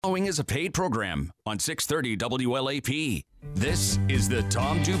Following is a paid program on 630 WLAP. This is the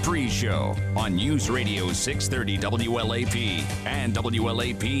Tom Dupree Show on News Radio 630 WLAP and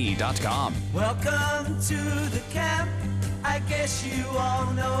WLAP.com. Welcome to the camp. I guess you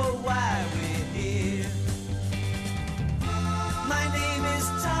all know why we're here. My name is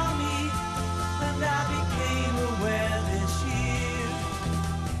Tommy, and I became aware this year.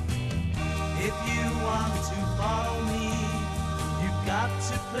 If you want to follow me, got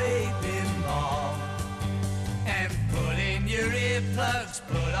to play pinball and put in your earplugs,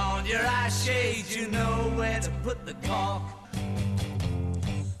 put on your eye shades, you know where to put the cork.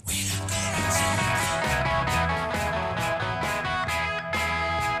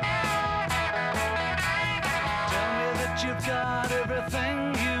 Tell me that you've got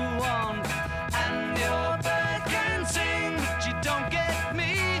everything you want and your bird can sing, but you don't get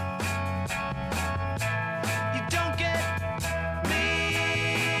me. You don't get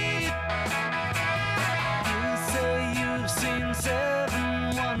seen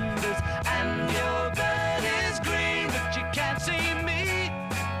 7 wonders and your bed is green, but you can't see me.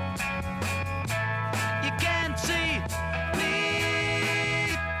 You can't see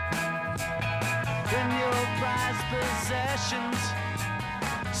me. When your prized possessions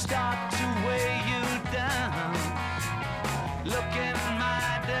start to weigh you down, look in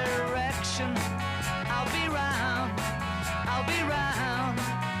my direction. I'll be round. I'll be round.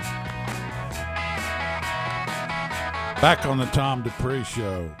 Back on the Tom Dupree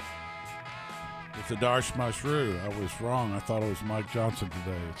Show. It's Adarsh Mashru. I was wrong. I thought it was Mike Johnson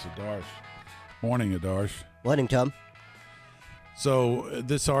today. It's Adarsh. Morning, Adarsh. Morning, Tom. So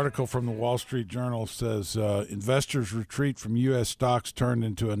this article from the Wall Street Journal says investors' retreat from U.S. stocks turned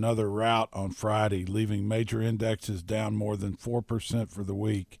into another rout on Friday, leaving major indexes down more than 4% for the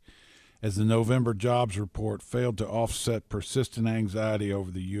week, as the November jobs report failed to offset persistent anxiety over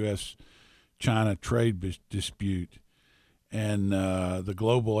the U.S.-China trade dispute and the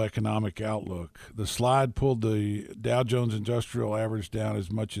global economic outlook. The slide pulled the Dow Jones Industrial Average down as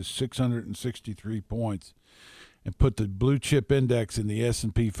much as 663 points and put the blue chip index in the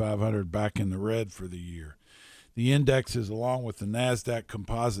S&P 500 back in the red for the year. The indexes, along with the NASDAQ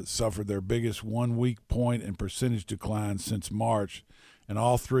Composite, suffered their biggest 1 week point and percentage decline since March, and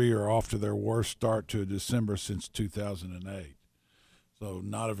all three are off to their worst start to a December since 2008. So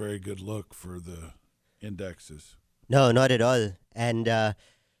not a very good look for the indexes. No, not at all. And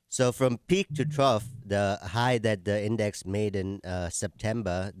so from peak to trough, the high that the index made in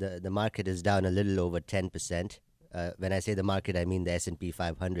September, the market is down a little over 10%. When I say the market, I mean the S&P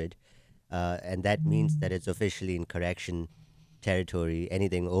 500. And that means that it's officially in correction territory.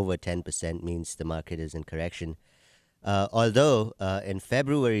 Anything over 10% means the market is in correction. Although in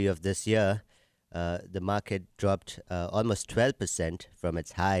February of this year, the market dropped almost 12% from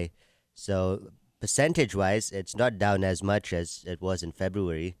its high. So percentage-wise, it's not down as much as it was in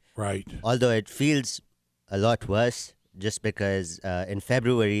February. Right. Although it feels a lot worse just because in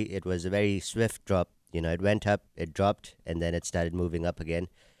February it was a very swift drop. You know, it went up, it dropped, and then it started moving up again.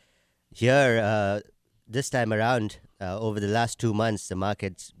 Here, this time around, over the last 2 months, the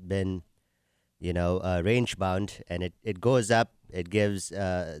market's been, range-bound, and it goes up. It gives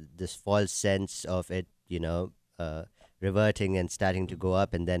this false sense of it, reverting and starting to go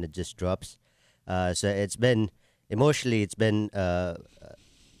up, and then it just drops. So it's been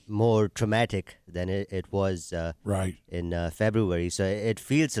more traumatic than it was right in February. So it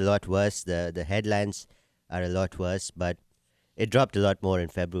feels a lot worse. The headlines are a lot worse, but it dropped a lot more in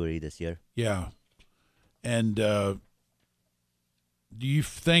February this year. Yeah. And do you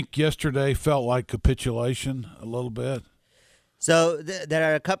think yesterday felt like capitulation a little bit? So there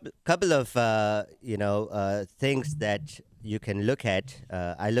are a couple of things that you can look at.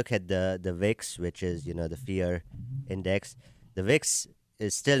 I look at the VIX, which is the fear index. The VIX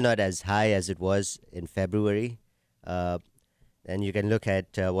is still not as high as it was in February, and you can look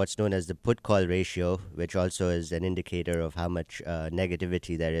at what's known as the put-call ratio, which also is an indicator of how much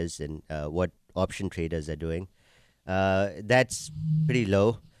negativity there is and what option traders are doing. That's pretty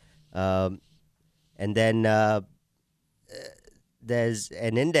low, and then there's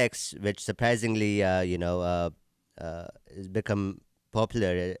an index which surprisingly, has become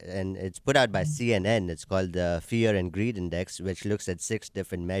popular, and it's put out by CNN. It's called the Fear and Greed Index, which looks at 6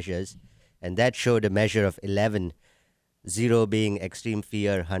 different measures, and that showed a measure of 11, 0 being extreme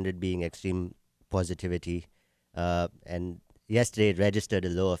fear, 100 being extreme positivity, and yesterday it registered a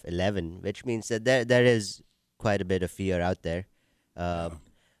low of 11, which means that there is quite a bit of fear out there.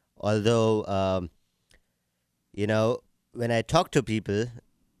 Although, when I talk to people,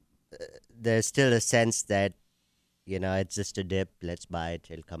 there's still a sense that, it's just a dip. Let's buy it.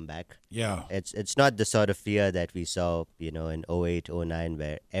 It'll come back. Yeah. It's not the sort of fear that we saw, in '08, '09,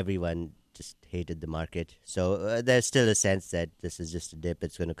 where everyone just hated the market. So there's still a sense that this is just a dip.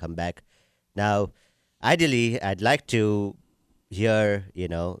 It's going to come back. Now, ideally, I'd like to hear,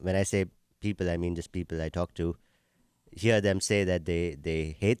 when I say people, I mean just people I talk to, hear them say that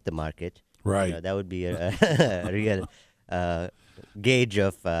they hate the market. Right. That would be a real gauge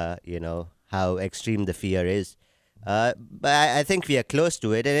of, how extreme the fear is. But I think we are close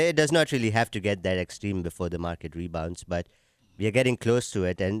to it, and it does not really have to get that extreme before the market rebounds, but we are getting close to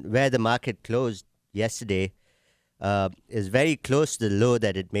it. And where the market closed yesterday is very close to the low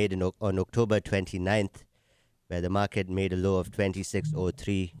that it made on October 29th, where the market made a low of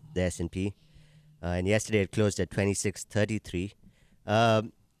 26.03, the S&P. And yesterday it closed at 26.33.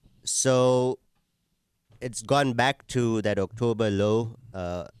 So it's gone back to that October low,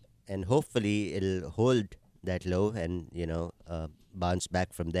 and hopefully it'll hold that low and, bounce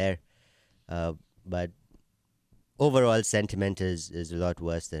back from there. But overall sentiment is a lot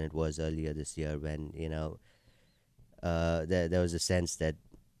worse than it was earlier this year when, there was a sense that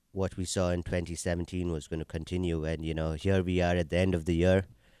what we saw in 2017 was going to continue. And, here we are at the end of the year,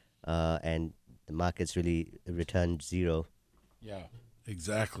 and the market's really returned zero. Yeah,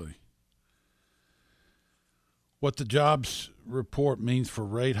 exactly. What the jobs report means for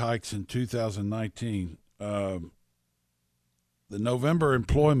rate hikes in 2019. The November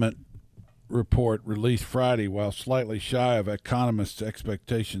employment report released Friday, while slightly shy of economists'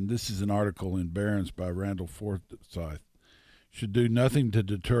 expectation. This is an article in Barron's by Randall Forsyth. Should do nothing to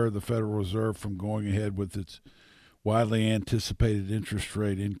deter the Federal Reserve from going ahead with its widely anticipated interest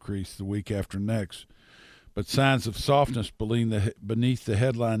rate increase the week after next. But signs of softness beneath the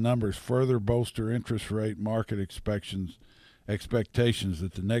headline numbers further bolster interest rate market expectations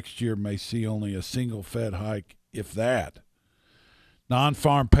that the next year may see only a single Fed hike, if that.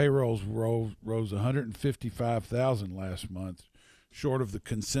 Non-farm payrolls rose 155,000 last month, short of the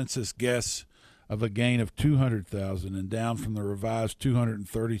consensus guess of a gain of 200,000 and down from the revised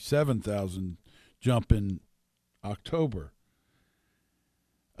 237,000 jump in October.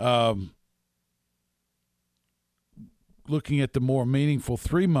 Looking at the more meaningful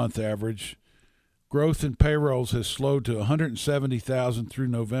 3-month average, growth in payrolls has slowed to 170,000 through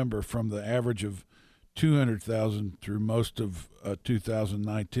November from the average of 200,000 through most of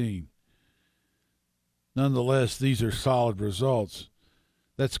 2019. Nonetheless, these are solid results.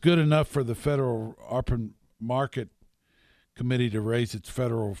 That's good enough for the Federal Open Market Committee to raise its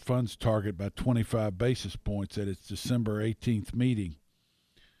federal funds target by 25 basis points at its December 18th meeting.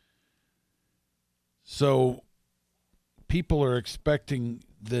 So people are expecting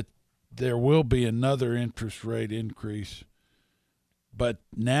that there will be another interest rate increase, but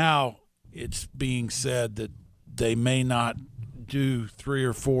now it's being said that they may not do 3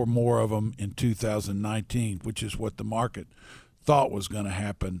 or 4 more of them in 2019, which is what the market thought was going to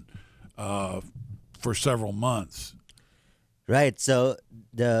happen for several months. Right. So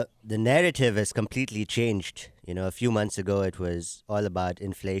the narrative has completely changed. A few months ago it was all about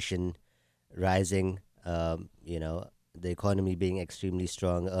inflation rising, the economy being extremely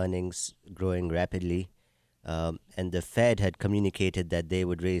strong, earnings growing rapidly. And the Fed had communicated that they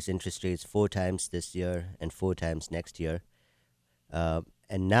would raise interest rates 4 times this year and 4 times next year.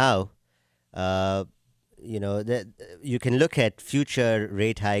 And now, you can look at future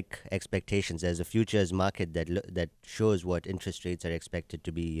rate hike expectations. There's a futures market that shows what interest rates are expected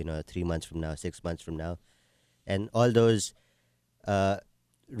to be, 3 months from now, 6 months from now. And all those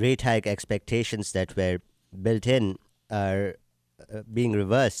rate hike expectations that were built in are being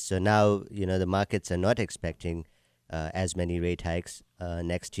reversed. So now, the markets are not expecting as many rate hikes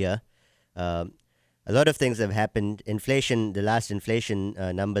next year. A lot of things have happened. Inflation, the last inflation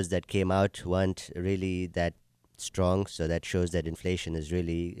numbers that came out weren't really that strong, so that shows that inflation is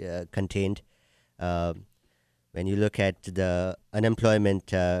really contained. When you look at the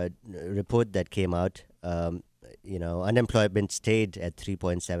unemployment report that came out, unemployment stayed at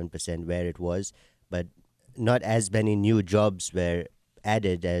 3.7% where it was, but not as many new jobs were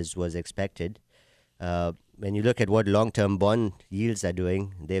added as was expected. When you look at what long-term bond yields are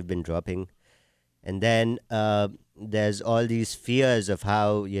doing, they've been dropping. And then there's all these fears of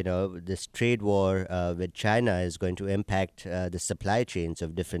how, this trade war with China is going to impact the supply chains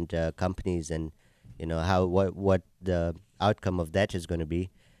of different companies and, what the outcome of that is going to be.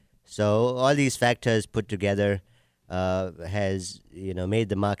 So all these factors put together has, made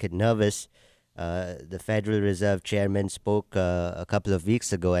the market nervous. The Federal Reserve Chairman spoke a couple of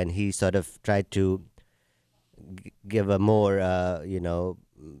weeks ago, and he sort of tried to give a more,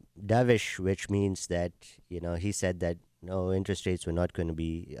 dovish, which means that, he said that no, interest rates were not going to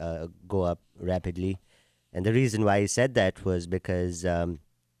be go up rapidly. And the reason why he said that was because, one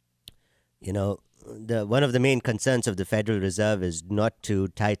of the main concerns of the Federal Reserve is not to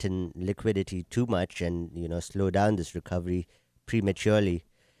tighten liquidity too much and, slow down this recovery prematurely.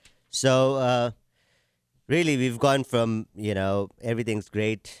 So, really, we've gone from, everything's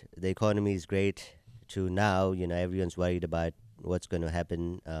great, the economy is great, to now, everyone's worried about what's going to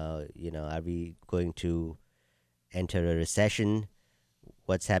happen. Are we going to enter a recession?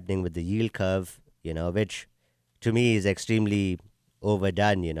 What's happening with the yield curve, which to me is extremely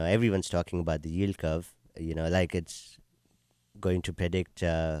overdone. Everyone's talking about the yield curve, like it's going to predict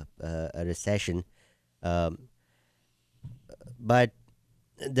a recession. But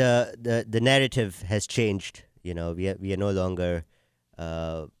the narrative has changed. We are no longer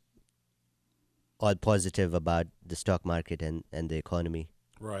all positive about the stock market and the economy.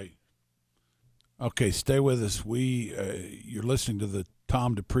 Right. Okay, stay with us. You're listening to the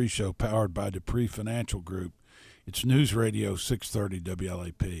Tom Dupree Show, powered by Dupree Financial Group. It's News Radio 630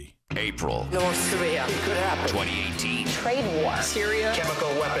 WLAP. April. North Korea. It could happen. 2018. Trade war. Syria. Chemical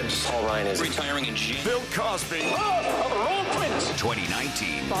weapons. Paul Ryan is Retiring in June. Bill Cosby. Roll twins.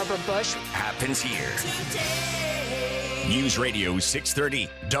 2019. Barbara Bush. Happens here. News Radio 630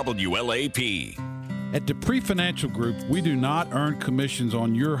 WLAP. At Dupree Financial Group, we do not earn commissions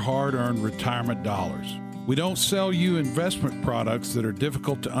on your hard-earned retirement dollars. We don't sell you investment products that are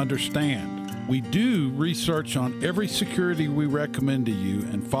difficult to understand. We do research on every security we recommend to you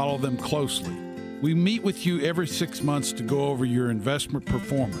and follow them closely. We meet with you every 6 months to go over your investment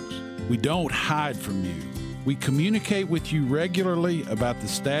performance. We don't hide from you. We communicate with you regularly about the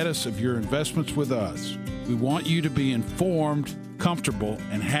status of your investments with us. We want you to be informed, comfortable,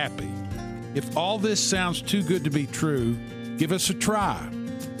 and happy. If all this sounds too good to be true, give us a try.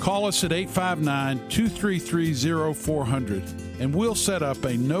 Call us at 859-233-0400 and we'll set up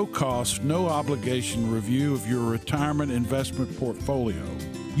a no-cost, no-obligation review of your retirement investment portfolio.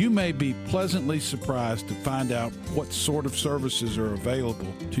 You may be pleasantly surprised to find out what sort of services are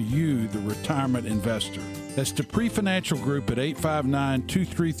available to you, the retirement investor. That's Dupree Financial Group at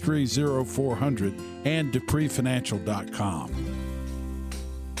 859-233-0400 and DupreeFinancial.com.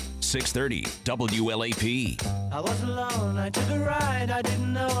 630 WLAP. I was alone, I took a ride, I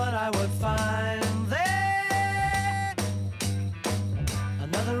didn't know what I would find there.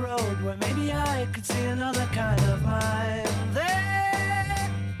 Another road where maybe I could see another kind of mind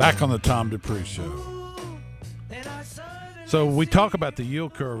there. Back on the Tom Dupree Show. So we talk about the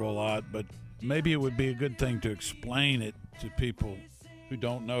yield curve a lot, but maybe it would be a good thing to explain it to people who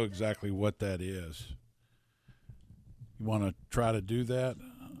don't know exactly what that is. You want to try to do that,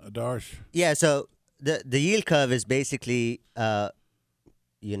 Adarsh? Yeah, so the yield curve is basically, it's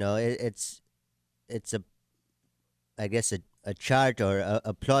a chart or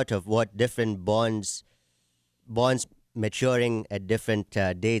a plot of what different bonds maturing at different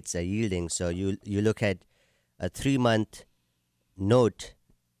dates are yielding. So you look at a 3-month note,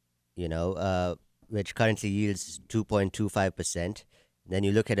 which currently yields 2.25%. Then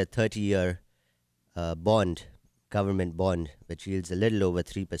you look at a 30-year bond, government bond, which yields a little over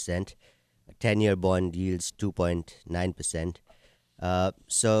 3%. A 10-year bond yields 2.9%.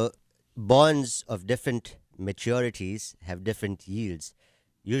 So bonds of different maturities have different yields.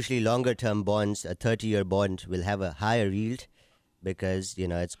 Usually longer-term bonds, a 30-year bond will have a higher yield because,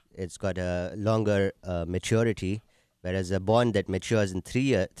 it's got a longer maturity, whereas a bond that matures in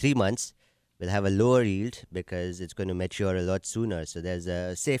 3 months will have a lower yield because it's going to mature a lot sooner. So there's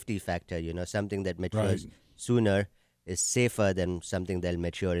a safety factor, something that matures sooner is safer than something that'll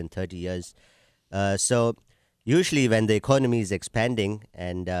mature in 30 years. So usually when the economy is expanding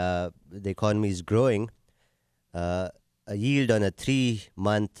and the economy is growing, a yield on a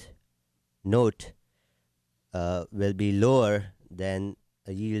 3-month note will be lower than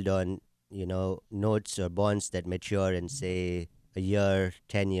a yield on, notes or bonds that mature in, say, a year,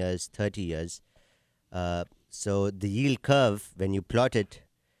 10 years, 30 years. So the yield curve, when you plot it,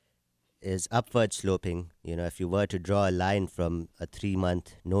 is upward sloping. If you were to draw a line from a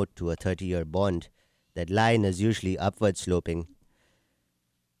 3-month note to a 30-year bond, that line is usually upward sloping.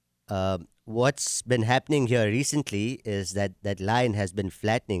 What's been happening here recently is that line has been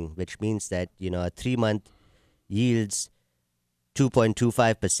flattening, which means that, a 3-month yields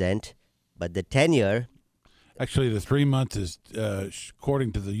 2.25%, but the 10-year... Actually, the 3-month is,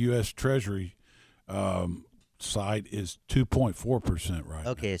 according to the U.S. Treasury site, is 2.4% right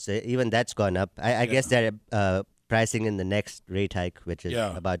Okay, so even that's gone up. I guess they're pricing in the next rate hike, which is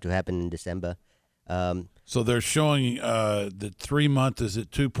about to happen in December. So So they're showing the 3-month is at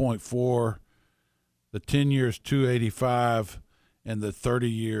 2.4, the 10-year is 285, and the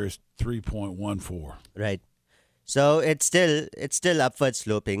 30-year is 3.14. Right. So it's still upward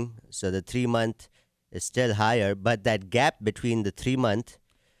sloping. So the 3-month is still higher, but that gap between the 3-month,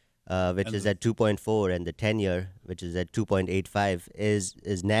 which is at 2.4, and the 10-year, which is at 2.85,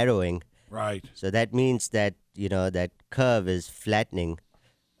 is narrowing. Right. So that means that that curve is flattening.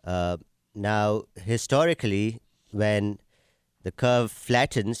 Now, historically, when the curve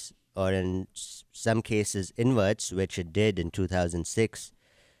flattens, or in some cases inverts, which it did in 2006,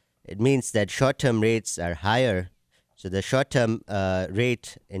 it means that short-term rates are higher. So the short-term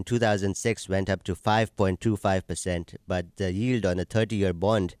rate in 2006 went up to 5.25%, but the yield on a 30-year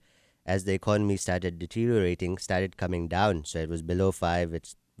bond, as the economy started deteriorating, started coming down. So it was below 5,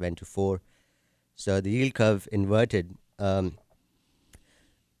 it went to 4. So the yield curve inverted.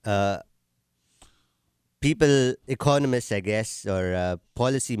 People, economists, I guess, or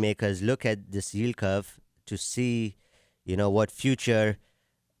policymakers look at this yield curve to see, what future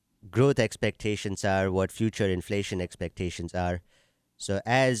growth expectations are, what future inflation expectations are. So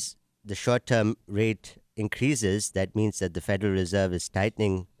as the short-term rate increases, that means that the Federal Reserve is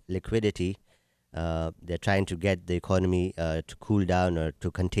tightening liquidity. They're trying to get the economy to cool down or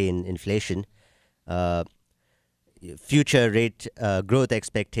to contain inflation. Future rate growth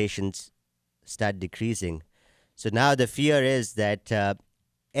expectations start decreasing. So now the fear is that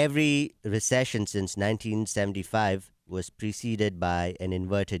every recession since 1975 was preceded by an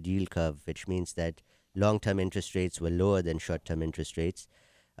inverted yield curve, which means that long-term interest rates were lower than short-term interest rates.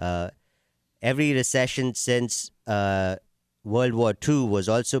 Every recession since World War II was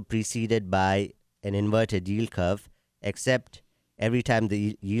also preceded by an inverted yield curve, except every time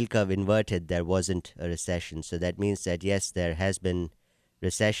the yield curve inverted, there wasn't a recession. So that means that, yes, there has been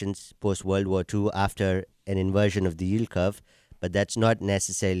recessions post-World War II after an inversion of the yield curve, but that's not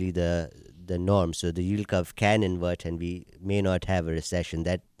necessarily the norm. So the yield curve can invert and we may not have a recession.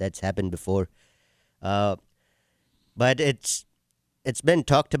 That's happened before. But it's been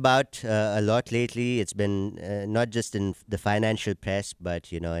talked about a lot lately. It's been not just in the financial press,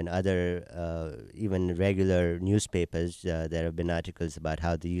 but in other even regular newspapers. There have been articles about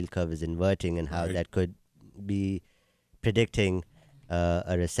how the yield curve is inverting and how that could be predicting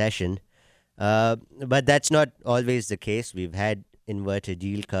a recession. But that's not always the case. We've had inverted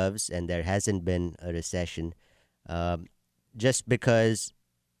yield curves and there hasn't been a recession. Just because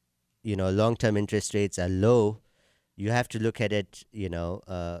long-term interest rates are low, you have to look at it,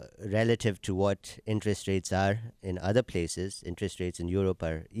 relative to what interest rates are in other places. Interest rates in Europe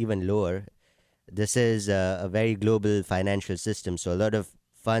are even lower. This is a very global financial system, so a lot of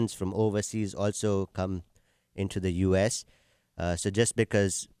funds from overseas also come into the U.S. So just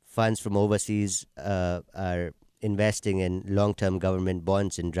because funds from overseas are investing in long-term government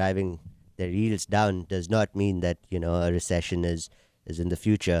bonds and driving their yields down does not mean that a recession is in the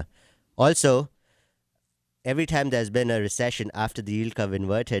future. Also, every time there's been a recession after the yield curve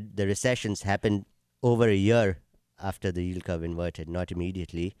inverted, the recessions happened over a year after the yield curve inverted, not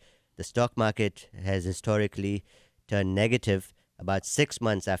immediately. The stock market has historically turned negative about 6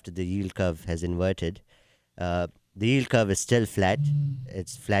 months after the yield curve has inverted. The yield curve is still flat.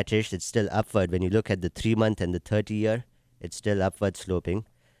 It's flattish. It's still upward. When you look at the 3-month and the 30-year, it's still upward sloping.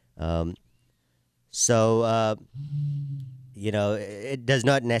 It does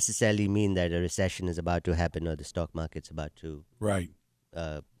not necessarily mean that a recession is about to happen or the stock market's about to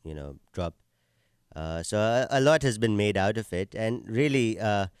drop. So a lot has been made out of it. And really,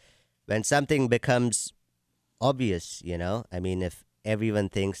 when something becomes obvious, if everyone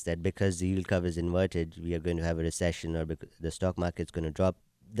thinks that because the yield curve is inverted, we are going to have a recession or because the stock market's going to drop,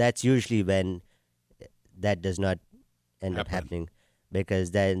 that's usually when that does not end up happening, because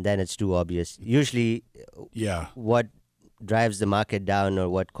then it's too obvious. Usually, what drives the market down or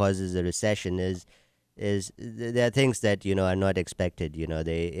what causes a recession is there are things that are not expected.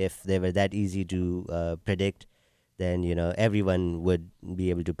 If they were that easy to predict, then everyone would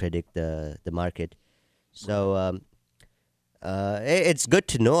be able to predict the market. So it's good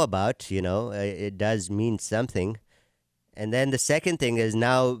to know about. It does mean something. And then the second thing is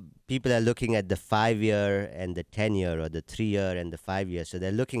now people are looking at the 5-year and the 10-year, or the 3-year and the 5-year. So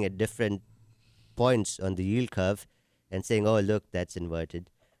they're looking at different points on the yield curve and saying, oh, look, that's inverted.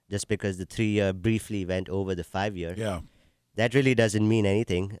 Just because the 3-year briefly went over the 5-year. Yeah. That really doesn't mean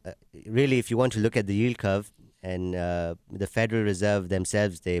anything. Really, if you want to look at the yield curve, and the Federal Reserve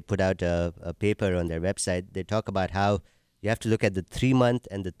themselves, they put out a paper on their website. They talk about how you have to look at the 3-month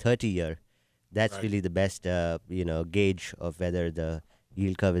and the 30-year. That's really the best, gauge of whether the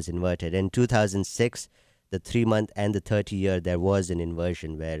yield curve is inverted. In 2006, the 3-month and the 30-year, there was an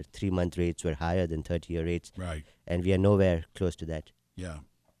inversion where 3-month rates were higher than 30-year rates. Right. And we are nowhere close to that. Yeah.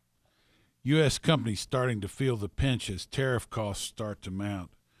 U.S. companies starting to feel the pinch as tariff costs start to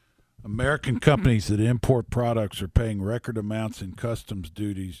mount. American companies that import products are paying record amounts in customs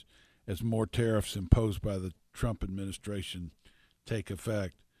duties as more tariffs imposed by the Trump administration take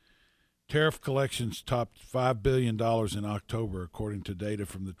effect. Tariff collections topped $5 billion in October, according to data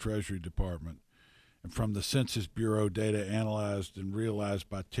from the Treasury Department and from the Census Bureau data analyzed and realized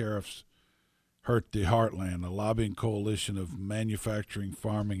by Tariffs Hurt the Heartland, a lobbying coalition of manufacturing,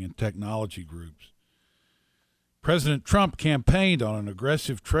 farming, and technology groups. President Trump campaigned on an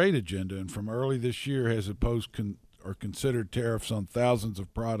aggressive trade agenda and from early this year has opposed or considered tariffs on thousands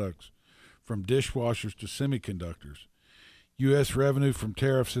of products, from dishwashers to semiconductors. U.S. revenue from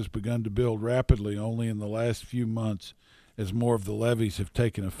tariffs has begun to build rapidly only in the last few months as more of the levies have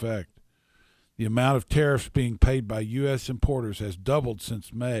taken effect. The amount of tariffs being paid by U.S. importers has doubled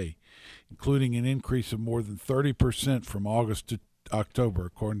since May, including an increase of more than 30% from August to October,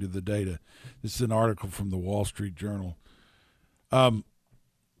 according to the data. This is an article from the Wall Street Journal.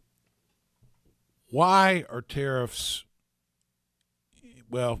 Why are tariffs,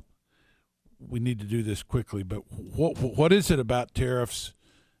 well, we need to do this quickly, but what is it about tariffs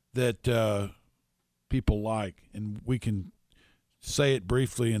that people like? And we can say it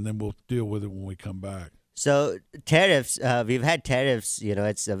briefly, and then we'll deal with it when we come back. So tariffs, we've had tariffs,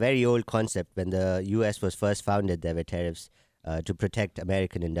 it's a very old concept. When the U.S. was first founded, there were tariffs to protect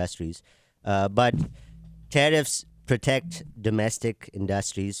American industries. But tariffs protect domestic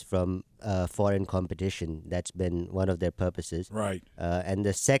industries from foreign competition. That's been one of their purposes. Right. And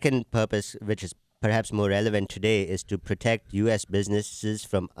the second purpose, which is perhaps more relevant today, is to protect U.S. businesses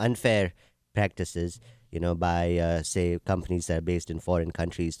from unfair practices, by, say, companies that are based in foreign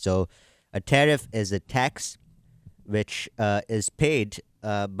countries. So a tariff is a tax which is paid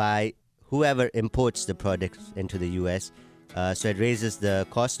by whoever imports the product into the U.S. So it raises the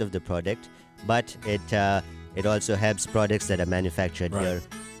cost of the product, but it also helps products that are manufactured here.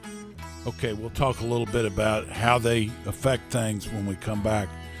 Okay, we'll talk a little bit about how they affect things when we come back.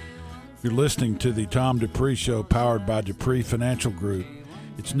 You're listening to the Tom Dupree Show, powered by Dupree Financial Group.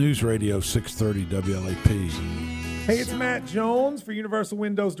 It's News Radio 630 WLAP. Hey, it's Matt Jones for Universal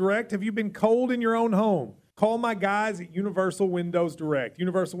Windows Direct. Have you been cold in your own home? Call my guys at Universal Windows Direct.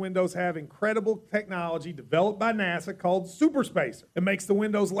 Universal Windows have incredible technology developed by NASA called Super Spacer. It makes the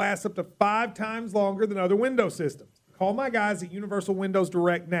windows last up to 5 times longer than other window systems. Call my guys at Universal Windows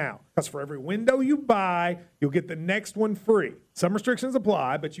Direct now, because for every window you buy, you'll get the next one free. Some restrictions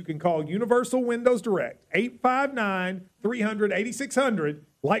apply, but you can call Universal Windows Direct, 859-300-8600.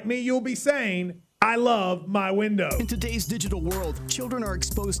 Like me, you'll be saying, I love my windows. In today's digital world, children are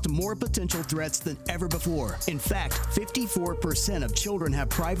exposed to more potential threats than ever before. In fact, 54% of children have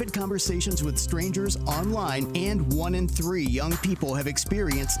private conversations with strangers online, and 1 in 3 young people have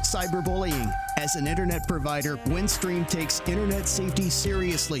experienced cyberbullying. As an internet provider, Windstream takes internet safety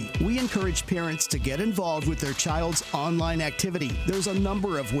seriously. We encourage parents to get involved with their child's online activity. There's a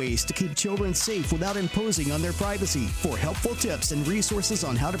number of ways to keep children safe without imposing on their privacy. For helpful tips and resources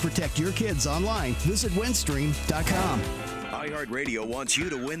on how to protect your kids online, visit Windstream.com. iHeartRadio wants you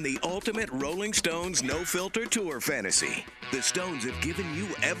to win the ultimate Rolling Stones no-filter tour fantasy. The Stones have given you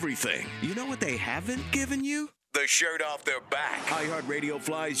everything. You know what they haven't given you? The shirt off their back. iHeartRadio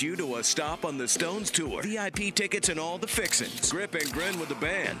flies you to a stop on the Stones tour. VIP tickets and all the fixings. Grip and grin with the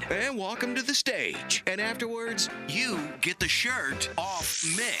band. And walk them to the stage. And afterwards, you get the shirt off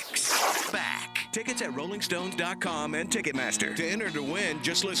mix back. Tickets at RollingStones.com and Ticketmaster. To enter to win,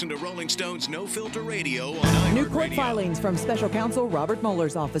 just listen to Rolling Stones No Filter Radio on iHeartRadio. New court filings from special counsel Robert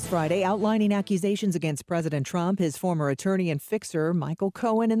Mueller's office Friday outlining accusations against President Trump, his former attorney and fixer Michael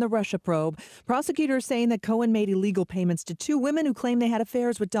Cohen, in the Russia probe. Prosecutors saying that Cohen made illegal payments to 2 women who claim they had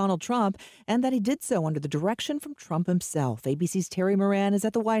affairs with Donald Trump, and that he did so under the direction from Trump himself. ABC's Terry Moran is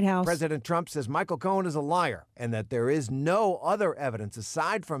at the White House. President Trump says Michael Cohen is a liar and that there is no other evidence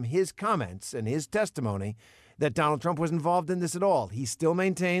aside from his comments and his testimony that Donald Trump was involved in this at all. He still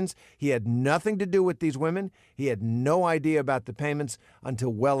maintains he had nothing to do with these women. He had no idea about the payments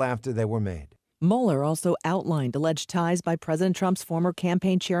until well after they were made. Mueller also outlined alleged ties by President Trump's former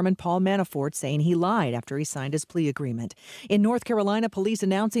campaign chairman Paul Manafort, saying he lied after he signed his plea agreement. In North Carolina, police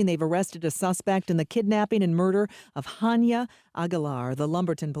announcing they've arrested a suspect in the kidnapping and murder of Hania Aguilar. The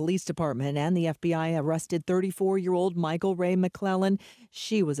Lumberton Police Department and the FBI arrested 34-year-old Michael Ray McClellan.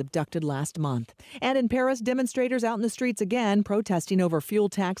 She was abducted last month. And in Paris, demonstrators out in the streets again, protesting over fuel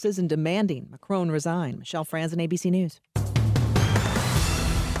taxes and demanding Macron resign. Michelle Franzen, ABC News.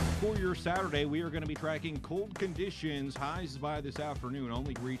 your Saturday, we are going to be tracking cold conditions. Highs by this afternoon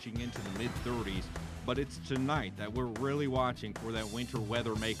only reaching into the mid-30s. But it's tonight that we're really watching for that winter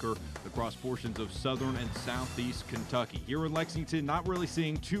weather maker across portions of southern and southeast Kentucky. Here in Lexington, not really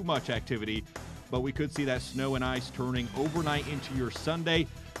seeing too much activity, but we could see that snow and ice turning overnight into your Sunday.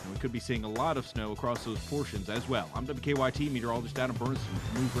 And we could be seeing a lot of snow across those portions as well. I'm WKYT meteorologist Adam Bernstein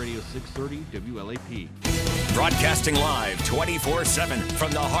from News Radio 630 WLAP. Broadcasting live 24/7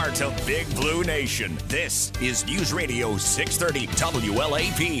 from the heart of Big Blue Nation. This is News Radio 630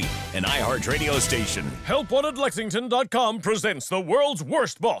 WLAP, an iHeart radio station. HelpWantedLexington.com presents the world's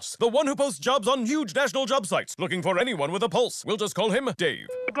worst boss, the one who posts jobs on huge national job sites, looking for anyone with a pulse. We'll just call him Dave.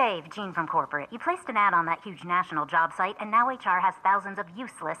 Dave, Gene from corporate. You placed an ad on that huge national job site, and now HR has thousands of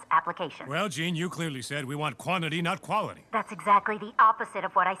useless applications. Well, Gene, you clearly said we want quantity, not quality. That's exactly the opposite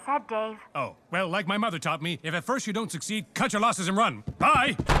of what I said, Dave. Oh, well, like my mother taught me, if at first you don't succeed, cut your losses and run.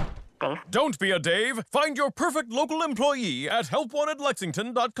 Bye! Dave? Don't be a Dave. Find your perfect local employee at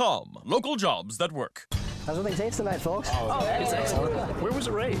HelpWantedLexington.com. Local jobs that work. How's everything taste tonight, folks? Oh, that's excellent. Where was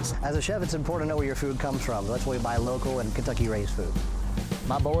it raised? As a chef, it's important to know where your food comes from. That's why we buy local and Kentucky-raised food.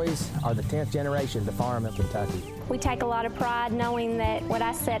 My boys are the 10th generation to farm in Kentucky. We take a lot of pride knowing that what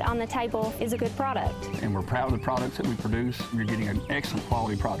I set on the table is a good product. And we're proud of the products that we produce. You're getting an excellent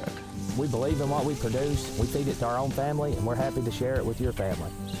quality product. We believe in what we produce, we feed it to our own family, and we're happy to share it with your family.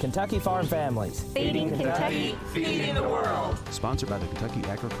 Kentucky Farm Families. Feeding Kentucky, feeding the world. Sponsored by the Kentucky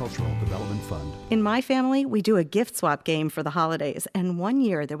Agricultural Development Fund. In my family, we do a gift swap game for the holidays, and one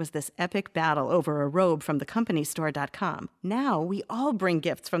year there was this epic battle over a robe from thecompany.store.com. Now we all bring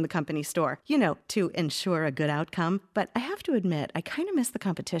gifts from the company store, to ensure a good outcome, but I have to admit, I kind of miss the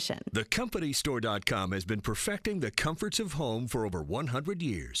competition. TheCompanyStore.com has been perfecting the comforts of home for over 100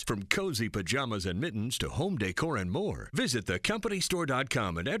 years. From cozy pajamas and mittens to home decor and more. Visit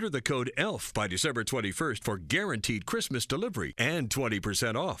TheCompanyStore.com and enter the code ELF by December 21st for guaranteed Christmas delivery and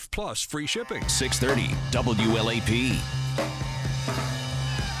 20% off, plus free shipping. 630 WLAP.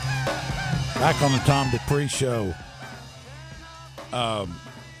 Back on the Tom Dupree Show.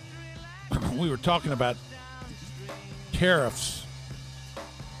 We were talking about tariffs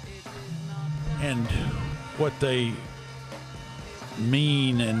and what they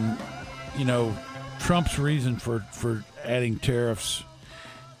mean, and Trump's reason for adding tariffs.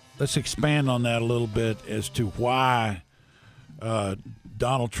 Let's expand on that a little bit as to why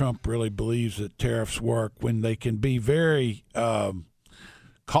Donald Trump really believes that tariffs work when they can be very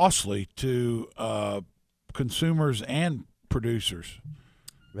costly to consumers and producers.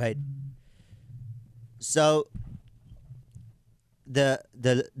 Right. So the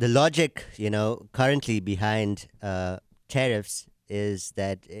logic, currently behind tariffs is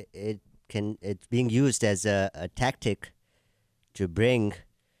that it's being used as a tactic to bring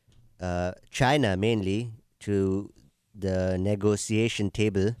China mainly to the negotiation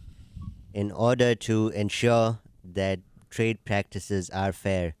table in order to ensure that trade practices are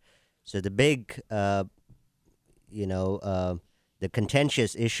fair. So the big, the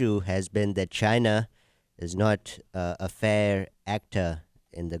contentious issue has been that China is not a fair actor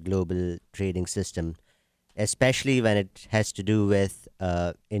in the global trading system, especially when it has to do with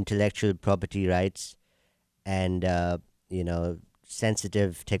intellectual property rights and,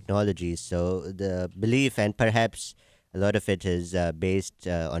 sensitive technologies. So the belief, and perhaps a lot of it is based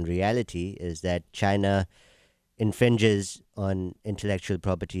on reality, is that China infringes on intellectual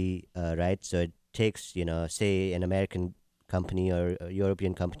property rights. So it takes, say an American company or a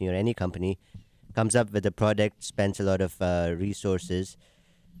European company or any company comes up with a product, spends a lot of resources,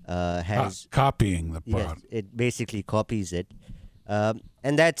 has copying the product. Yes, it basically copies it.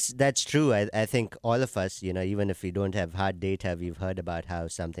 And that's true. I think all of us, even if we don't have hard data, we've heard about how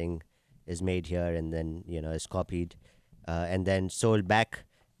something is made here and then, is copied and then sold back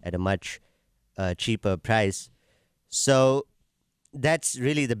at a much cheaper price. So that's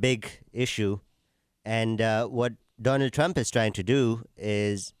really the big issue. And what Donald Trump is trying to do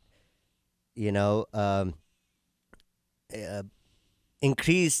is,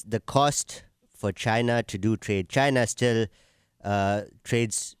 increase the cost for China to do trade. China still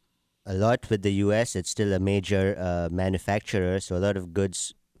trades a lot with the U.S. It's still a major manufacturer, so a lot of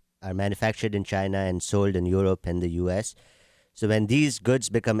goods are manufactured in China and sold in Europe and the U.S. So when these goods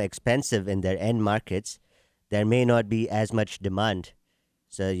become expensive in their end markets, there may not be as much demand.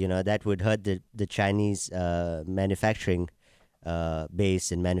 So, that would hurt the Chinese manufacturing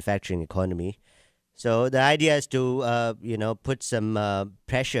base and manufacturing economy. So the idea is to, put some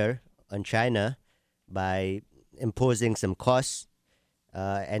pressure on China by imposing some costs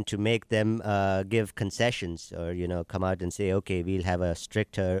and to make them give concessions or, come out and say, okay, we'll have a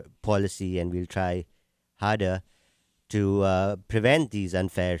stricter policy and we'll try harder to prevent these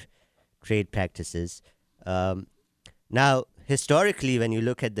unfair trade practices. Now, historically, when you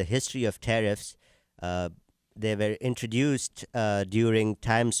look at the history of tariffs, they were introduced during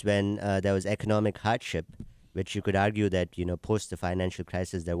times when there was economic hardship, which you could argue that, post the financial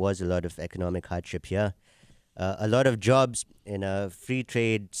crisis, there was a lot of economic hardship here. A lot of jobs in a free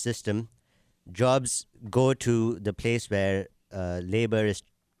trade system, jobs go to the place where labor is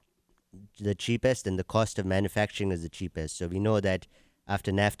the cheapest and the cost of manufacturing is the cheapest. So we know that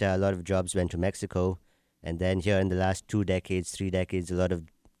after NAFTA, a lot of jobs went to Mexico. And then here in the last 2 decades, 3 decades, a lot of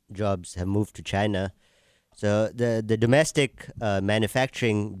jobs have moved to China. So the domestic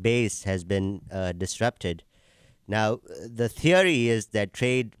manufacturing base has been disrupted. Now, the theory is that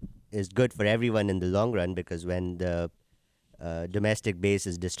trade is good for everyone in the long run because when the domestic base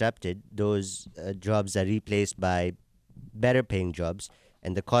is disrupted, those jobs are replaced by better paying jobs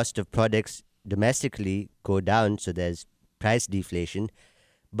and the cost of products domestically go down, so there's price deflation.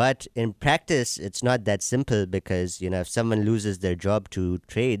 But in practice, it's not that simple because, if someone loses their job to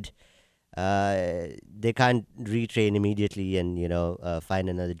trade, they can't retrain immediately and, find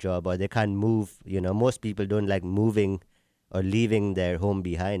another job, or they can't move. Most people don't like moving or leaving their home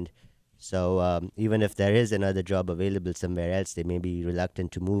behind. So even if there is another job available somewhere else, they may be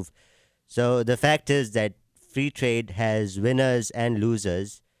reluctant to move. So the fact is that free trade has winners and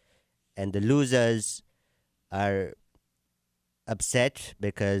losers, and the losers are upset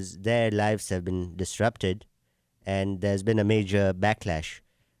because their lives have been disrupted and there's been a major backlash.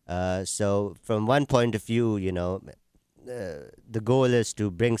 So from one point of view, the goal is to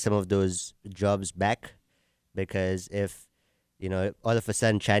bring some of those jobs back, because if, all of a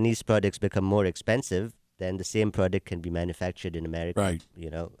sudden Chinese products become more expensive, then the same product can be manufactured in America. Right.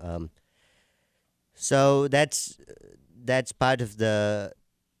 So that's part of the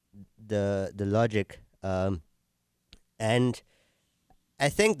logic. And I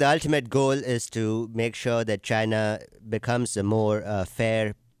think the ultimate goal is to make sure that China becomes a more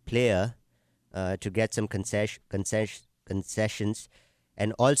fair player, to get some concessions,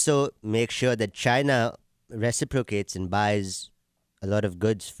 and also make sure that China reciprocates and buys a lot of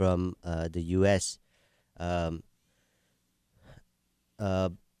goods from the U.S.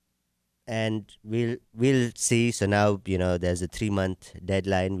 And we'll see. So now, there's a 3-month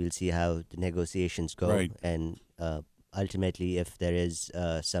deadline. We'll see how the negotiations go. Right. And ultimately, if there is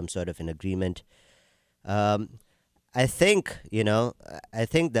some sort of an agreement. I think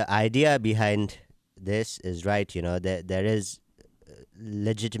the idea behind this is right. There is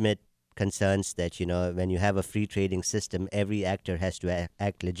legitimate concerns that, when you have a free trading system, every actor has to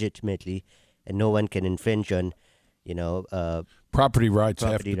act legitimately and no one can infringe on, property rights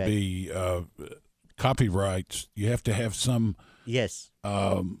have to be copyrights. You have to have some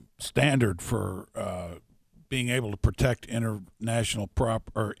standard for being able to protect international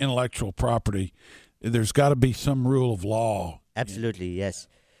intellectual property. There's got to be some rule of law. Absolutely, yes.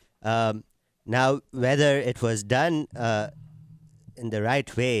 Now, whether it was done in the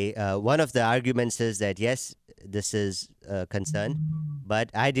right way, one of the arguments is that, yes, this is a concern,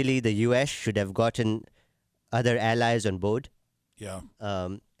 but ideally the U.S. should have gotten other allies on board. Yeah.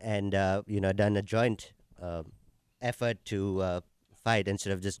 And, done a joint effort to fight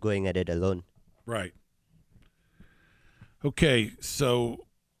instead of just going at it alone. Right. Okay, so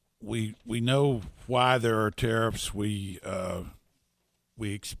we know why there are tariffs. We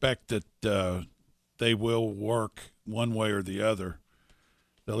expect that they will work one way or the other.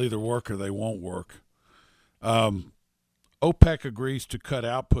 They'll either work or they won't work. OPEC agrees to cut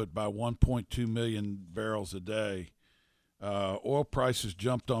output by 1.2 million barrels a day. Oil prices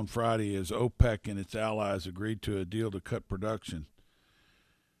jumped on Friday as OPEC and its allies agreed to a deal to cut production.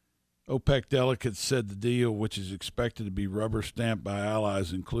 OPEC delegates said the deal, which is expected to be rubber-stamped by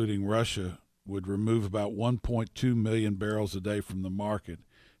allies, including Russia, would remove about 1.2 million barrels a day from the market,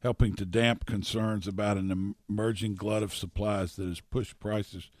 helping to damp concerns about an emerging glut of supplies that has pushed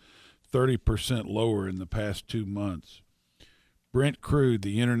prices 30% lower in the past 2 months. Brent crude,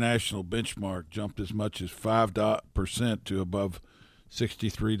 the international benchmark, jumped as much as 5% to above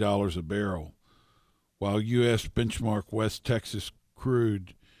 $63 a barrel, while U.S. benchmark West Texas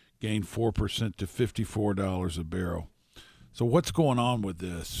crude gained 4% to $54 a barrel. So what's going on with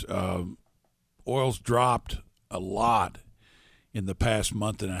this? Oil's dropped a lot in the past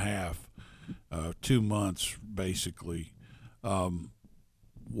month and a half, 2 months basically.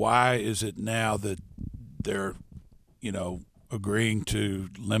 Why is it now that they're, agreeing to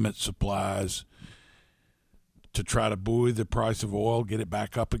limit supplies? to try to buoy the price of oil, get it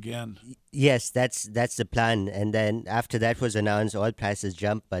back up again? Yes, that's the plan. And then after that was announced, oil prices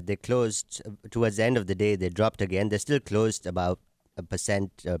jumped, but they closed towards the end of the day. They dropped again. They still closed about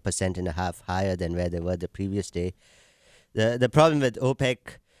 1.5% higher than where they were the previous day. The problem with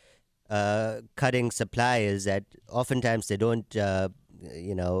OPEC cutting supply is that oftentimes they don't,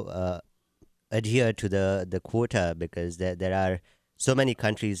 adhere to the quota, because there are so many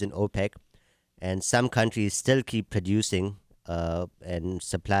countries in OPEC, and some countries still keep producing and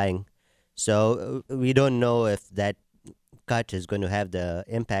supplying. So we don't know if that cut is going to have the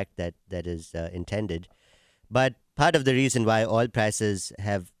impact that is intended. But part of the reason why oil prices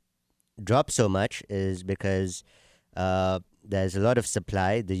have dropped so much is because there's a lot of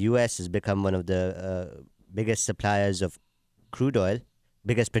supply. The U.S. has become one of the biggest suppliers of crude oil,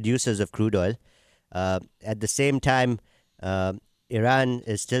 biggest producers of crude oil. At the same time, Iran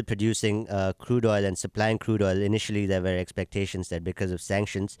is still producing crude oil and supplying crude oil. Initially, there were expectations that because of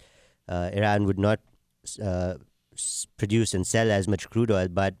sanctions, Iran would not produce and sell as much crude oil,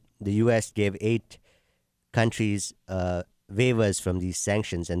 but the U.S. gave 8 countries waivers from these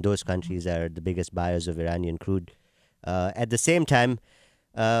sanctions, and those countries are the biggest buyers of Iranian crude. At the same time,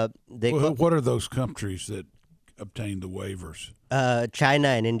 what are those countries that obtained the waivers? China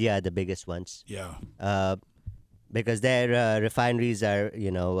and India are the biggest ones. Yeah. Because their refineries are,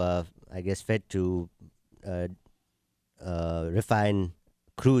 I guess, fit to refine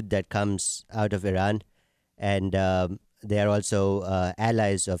crude that comes out of Iran. And they are also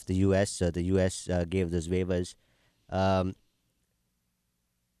allies of the U.S., so the U.S. gave those waivers. And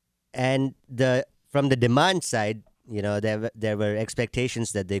from the demand side, there were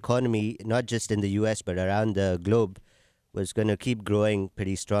expectations that the economy, not just in the U.S., but around the globe, was going to keep growing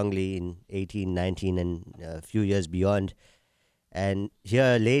pretty strongly in 18, 19, and a few years beyond. And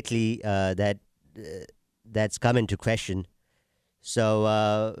here lately, that's come into question.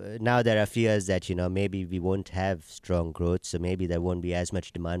 So now there are fears that, maybe we won't have strong growth, so maybe there won't be as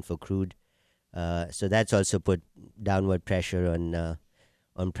much demand for crude. So that's also put downward pressure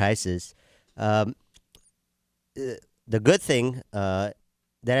on prices. The good thing, there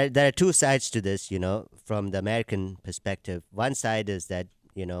are two sides to this, from the American perspective. One side is that,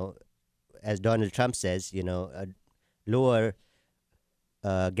 as Donald Trump says, lower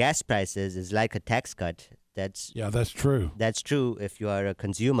gas prices is like a tax cut. That's true. That's true if you are a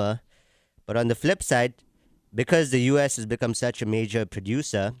consumer. But on the flip side, because the U.S. has become such a major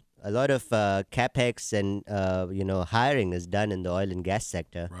producer, a lot of capex and hiring is done in the oil and gas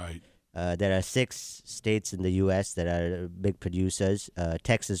sector. Right. There are 6 states in the U.S. that are big producers,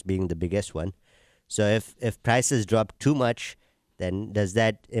 Texas being the biggest one. So if prices drop too much, then does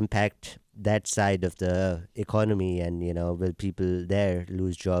that impact that side of the economy? And, will people there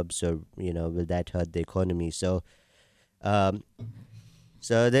lose jobs, or, will that hurt the economy? So, 10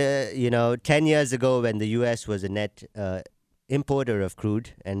 years ago when the U.S. was a net importer of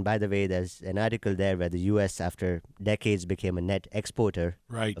crude, and by the way, there's an article there where the U.S. after decades became a net exporter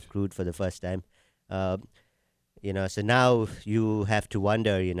of crude for the first time. So now you have to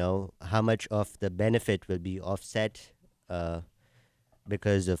wonder, how much of the benefit will be offset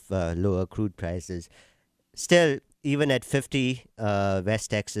because of lower crude prices. Still, even at 50 West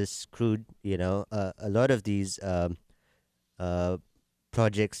Texas crude, a lot of these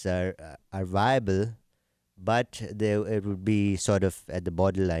projects are viable. But it would be sort of at the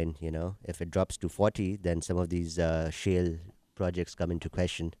borderline, If it drops to 40, then some of these shale projects come into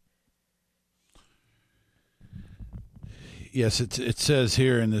question. Yes, it says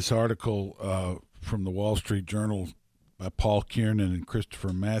here in this article from the Wall Street Journal by Paul Kiernan and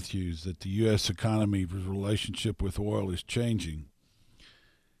Christopher Matthews that the U.S. economy's relationship with oil is changing.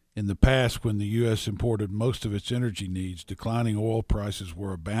 In the past, when the U.S. imported most of its energy needs, declining oil prices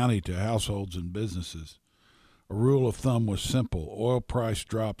were a bounty to households and businesses. A rule of thumb was simple. Oil price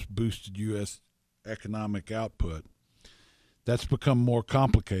drops boosted U.S. economic output. That's become more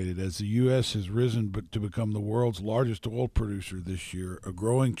complicated as the U.S. has risen to become the world's largest oil producer this year. A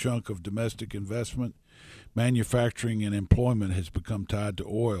growing chunk of domestic investment, manufacturing, and employment has become tied to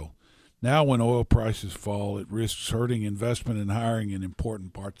oil. Now when oil prices fall, it risks hurting investment and hiring in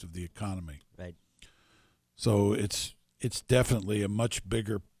important parts of the economy. Right. So it's definitely a much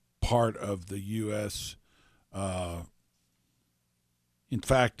bigger part of the U.S. In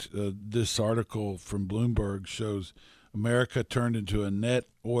fact, this article from Bloomberg shows America turned into a net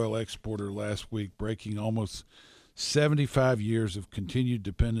oil exporter last week, breaking almost 75 years of continued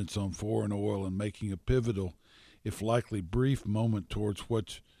dependence on foreign oil and making a pivotal, if likely brief, moment towards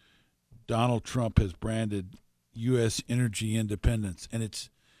what Donald Trump has branded U.S. energy independence. And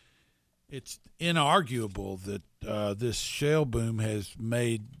It's inarguable that this shale boom has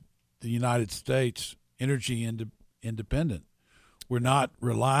made the United States energy independent. We're not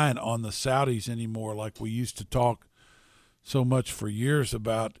reliant on the Saudis anymore like we used to talk so much for years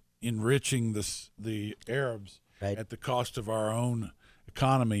about enriching the Arabs at the cost of our own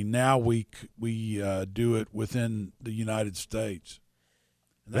economy. Now we do it within the United States.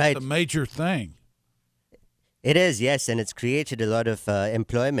 And that's a major thing. It is, yes, and it's created a lot of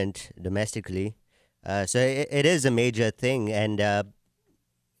employment domestically. So it is a major thing, and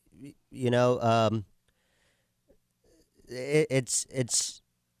it's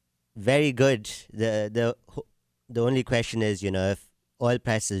very good. The only question is, if oil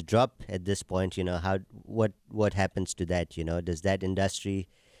prices drop at this point, what happens to that? Does that industry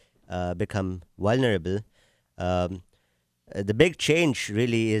become vulnerable? The big change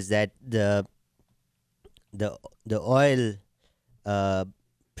really is that the oil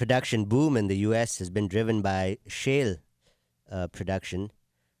production boom in the U.S. has been driven by shale production.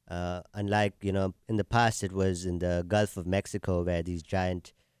 Unlike, in the past, it was in the Gulf of Mexico where these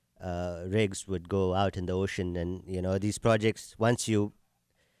giant rigs would go out in the ocean. And, these projects, once you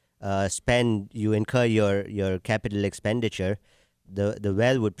incur your capital expenditure, the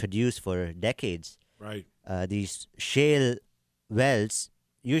well would produce for decades. Right. These shale wells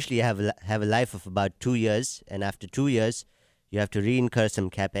usually have a life of about 2 years, and after 2 years, you have to re-incur some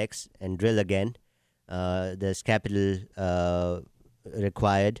capex and drill again. There's capital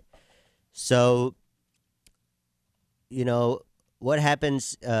required. So, what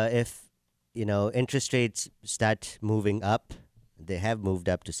happens if, interest rates start moving up? They have moved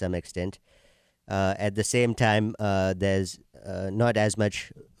up to some extent. At the same time, there's not as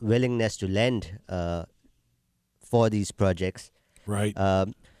much willingness to lend for these projects. Right.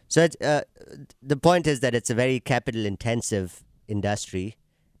 So it's, the point is that it's a very capital-intensive industry,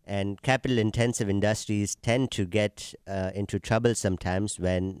 and capital-intensive industries tend to get into trouble sometimes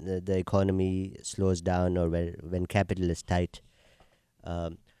when the economy slows down or when capital is tight.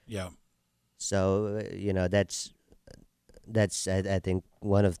 Yeah. So that's I think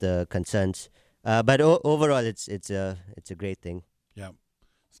one of the concerns. But overall, it's a great thing. Yeah.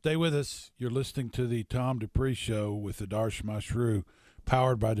 Stay with us. You're listening to the Tom Dupree Show with Adarsh Mashru,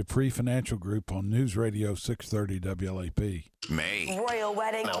 powered by Dupree Financial Group on News Radio 630 WLAP. May Royal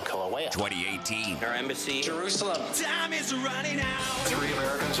wedding. Kilauea. 2018. Our embassy. Jerusalem. Time is running out. 3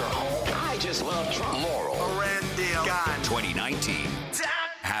 Americans are home. I just love Trump. Laurel. Arendelle. Gone. 2019.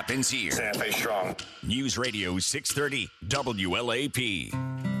 Happens here. Santa Fe strong. News Radio 630 WLAP.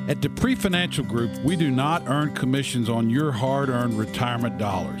 At Dupree Financial Group, we do not earn commissions on your hard-earned retirement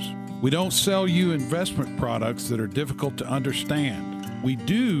dollars. We don't sell you investment products that are difficult to understand. We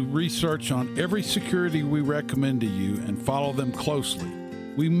do research on every security we recommend to you and follow them closely.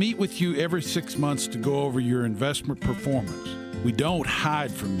 We meet with you every 6 months to go over your investment performance. We don't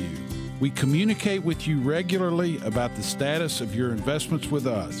hide from you. We communicate with you regularly about the status of your investments with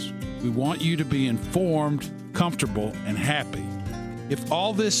us. We want you to be informed, comfortable, and happy. If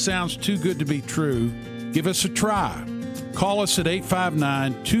all this sounds too good to be true, give us a try. Call us at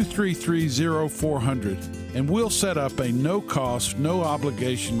 859-233-0400, and we'll set up a no-cost,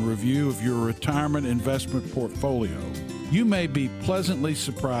 no-obligation review of your retirement investment portfolio. You may be pleasantly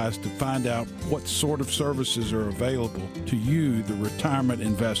surprised to find out what sort of services are available to you, the retirement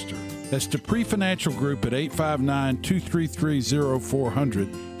investor. That's Dupree Financial Group at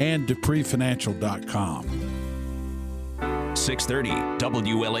 859-233-0400 and DupreeFinancial.com. 630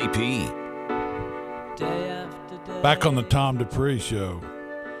 WLAP. Back on the Tom Dupree Show.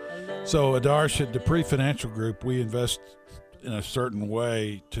 So, Adarsh, at Dupree Financial Group, we invest in a certain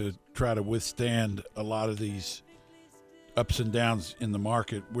way to try to withstand a lot of these ups and downs in the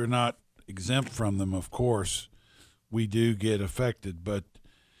market. We're not exempt from them, of course. We do get affected, but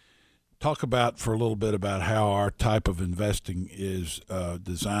talk about for a little bit about how our type of investing is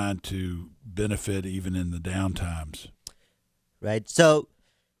designed to benefit even in the down times. Right. So,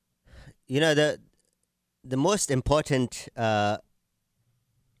 the most important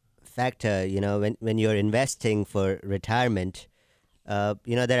factor, when you're investing for retirement,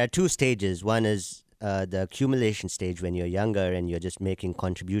 there are two stages. One is the accumulation stage when you're younger and you're just making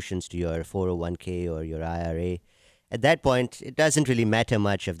contributions to your 401k or your IRA. At that point, it doesn't really matter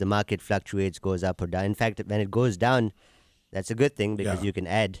much if the market fluctuates, goes up or down. In fact, when it goes down, that's a good thing because you can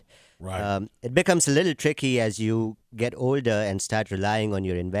add. Right. It becomes a little tricky as you get older and start relying on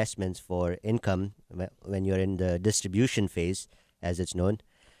your investments for income when you're in the distribution phase, as it's known.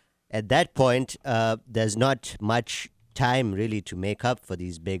 At that point, there's not much time really to make up for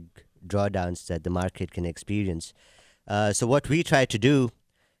these big drawdowns that the market can experience. So what we try to do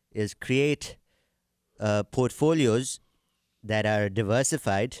is create portfolios that are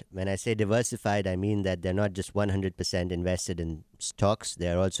diversified. When I say diversified, I mean that they're not just 100% invested in stocks.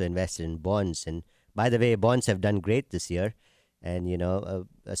 They're also invested in bonds. And by the way, bonds have done great this year. And, you know,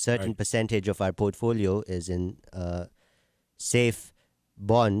 a certain percentage of our portfolio is in safe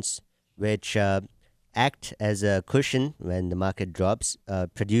bonds, which act as a cushion when the market drops,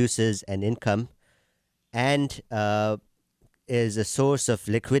 produces an income, and is a source of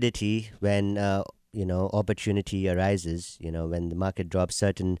liquidity when opportunity arises. You know, when the market drops,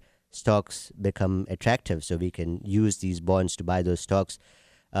 certain stocks become attractive, so we can use these bonds to buy those stocks.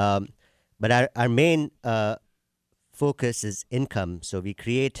 But our main focus is income. So we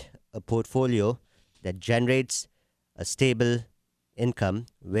create a portfolio that generates a stable income,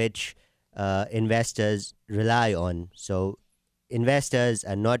 which investors rely on. So investors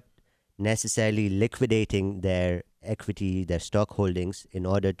are not necessarily liquidating their equity, their stock holdings, in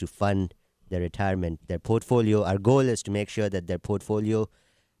order to fund their retirement. Their portfolio, our goal is to make sure that their portfolio,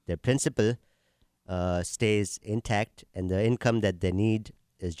 their principal, stays intact, and the income that they need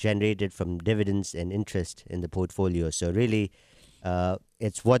is generated from dividends and interest in the portfolio. So really,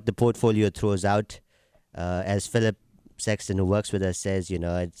 it's what the portfolio throws out. As Philip Sexton, who works with us, says, you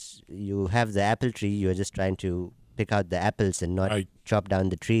know, it's you have the apple tree, you're just trying to pick out the apples and not chop down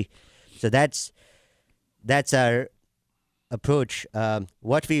the tree. So that's our approach.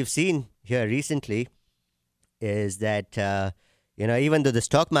 What we've seen here recently is that even though the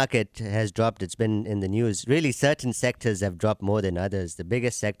stock market has dropped, it's been in the news, really certain sectors have dropped more than others. The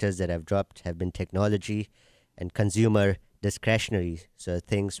biggest sectors that have dropped have been technology and consumer discretionary, so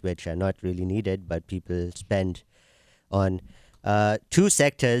things which are not really needed but people spend on. Two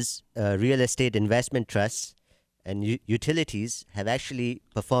sectors, real estate investment trusts and utilities, have actually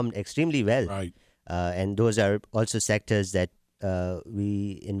performed extremely well. Right. And those are also sectors that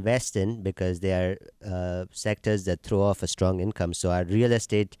we invest in because they are sectors that throw off a strong income. So our real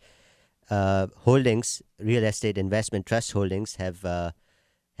estate holdings, real estate investment trust holdings, have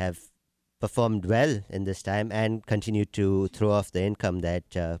performed well in this time and continue to throw off the income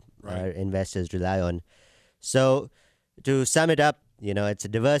that our investors rely on. So to sum it up, you know, it's a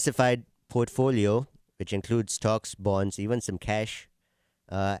diversified portfolio which includes stocks, bonds, even some cash,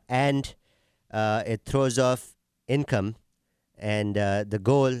 and it throws off income. And the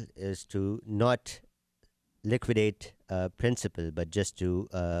goal is to not liquidate principal, but just to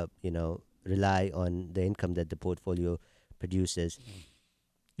rely on the income that the portfolio produces.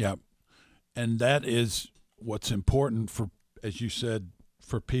 Yeah, and that is what's important for, as you said,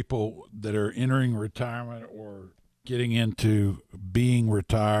 for people that are entering retirement or getting into being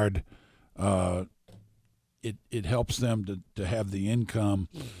retired. It helps them to have the income,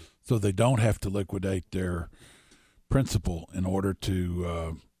 so they don't have to liquidate their principal in order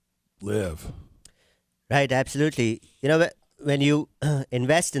to live. Right, absolutely. You know, when you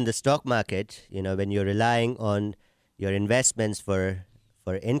invest in the stock market, you know, when you're relying on your investments for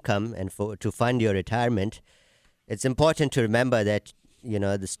income and to fund your retirement, it's important to remember that, you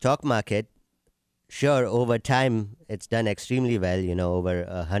know, the stock market, sure, over time it's done extremely well. You know, over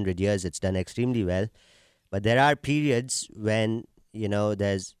 100 years it's done extremely well. But there are periods when, you know,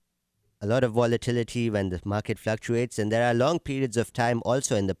 there's a lot of volatility, when the market fluctuates, and there are long periods of time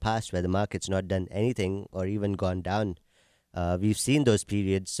also in the past where the market's not done anything or even gone down. We've seen those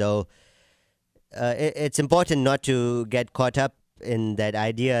periods. So it's important not to get caught up in that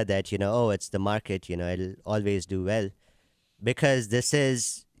idea that, you know, oh, it's the market, you know, it'll always do well. Because this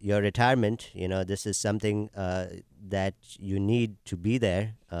is your retirement, you know, this is something that you need to be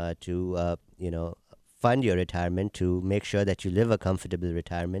there to, fund your retirement, to make sure that you live a comfortable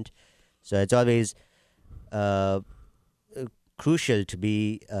retirement. So it's always crucial to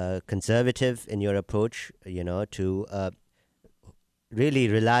be conservative in your approach, you know, to really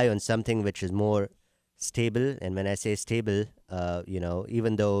rely on something which is more stable. And when I say stable,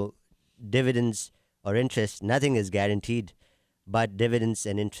 even though dividends or interest, nothing is guaranteed, but dividends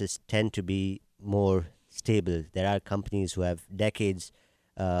and interest tend to be more stable. There are companies who have decades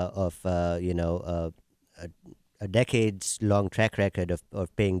of a decades-long track record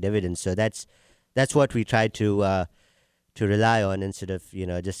of paying dividends. So that's what we try to rely on instead of, you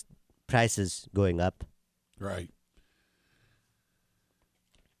know, just prices going up. Right.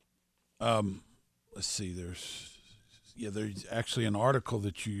 Let's see. There's actually an article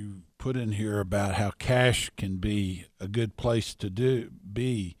that you put in here about how cash can be a good place to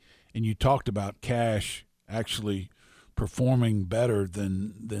be, and you talked about cash actually performing better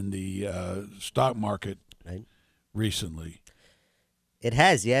than the stock market recently. It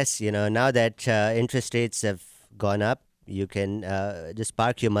has, yes. You know, now that interest rates have gone up, You can just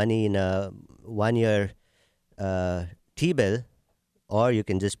park your money in a 1-year T-bill, or you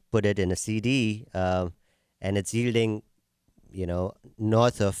can just put it in a CD, and it's yielding,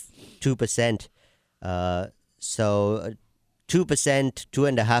 north of 2%. So 2%,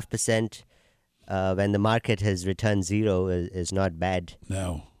 2.5%, when the market has returned zero is not bad.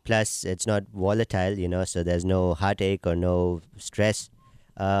 No. Plus, it's not volatile, so there's no heartache or no stress.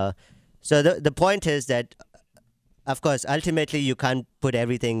 So the point is that, of course, ultimately you can't put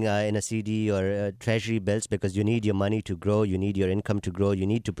everything in a CD or treasury bills, because you need your money to grow, you need your income to grow, you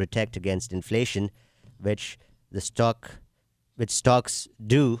need to protect against inflation, which stocks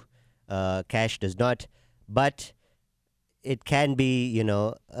do, cash does not. But it can be,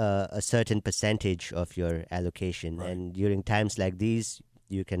 a certain percentage of your allocation. Right. And during times like these,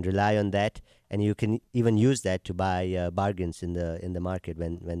 you can rely on that, and you can even use that to buy bargains in the market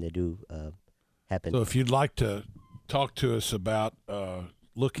when they do happen. So if you'd like to talk to us about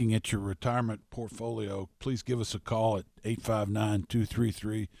looking at your retirement portfolio, please give us a call at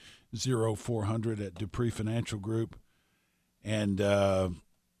 859-233-0400 at Dupree Financial Group. And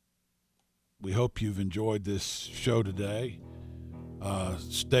we hope you've enjoyed this show today.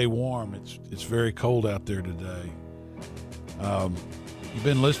 Stay warm. It's very cold out there today. You've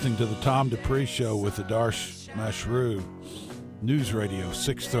been listening to the Tom Dupree Show with Adarsh Mashru, News Radio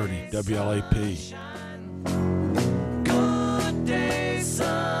 630 WLAP.